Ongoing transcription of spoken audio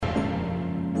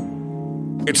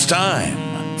It's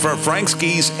time for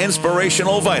Frankski's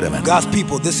Inspirational Vitamin. God's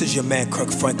people, this is your man, Kirk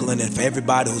Franklin, and for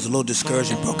everybody who's a little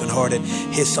discouraged and brokenhearted,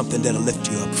 here's something that'll lift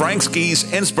you up.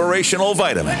 Frankski's Inspirational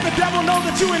Vitamin. Let the devil know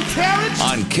that you encouraged.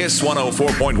 On KISS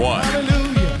 104.1. Hallelujah.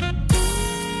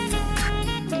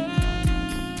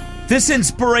 This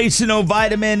Inspirational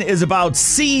Vitamin is about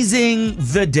seizing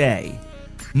the day.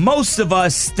 Most of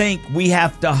us think we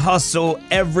have to hustle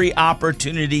every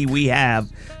opportunity we have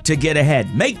to get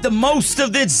ahead. Make the most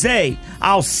of this day.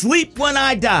 I'll sleep when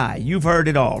I die. You've heard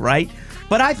it all, right?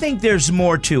 But I think there's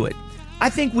more to it. I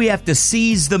think we have to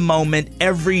seize the moment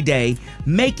every day,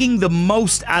 making the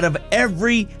most out of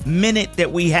every minute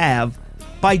that we have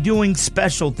by doing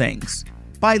special things,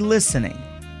 by listening.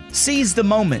 Seize the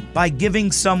moment by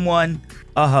giving someone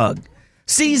a hug.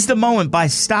 Seize the moment by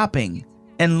stopping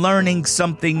and learning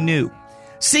something new.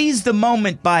 Seize the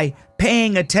moment by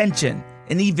paying attention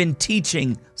and even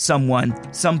teaching someone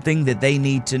something that they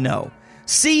need to know.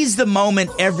 Seize the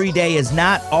moment every day is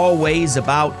not always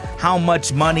about how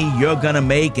much money you're going to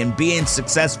make and being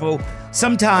successful.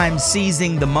 Sometimes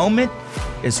seizing the moment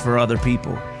is for other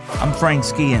people. I'm Frank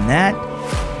Ski, and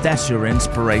that's your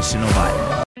Inspirational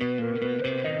Vitamin.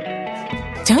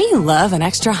 Don't you love an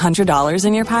extra $100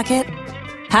 in your pocket?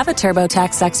 Have a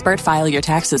TurboTax expert file your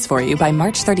taxes for you by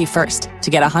March 31st to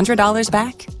get $100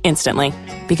 back instantly.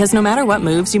 Because no matter what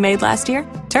moves you made last year,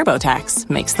 TurboTax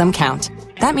makes them count.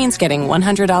 That means getting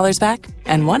 $100 back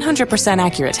and 100%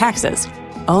 accurate taxes,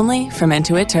 only from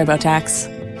Intuit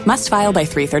TurboTax. Must file by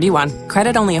 3/31.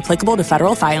 Credit only applicable to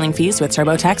federal filing fees with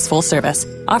TurboTax full service.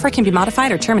 Offer can be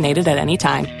modified or terminated at any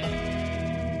time.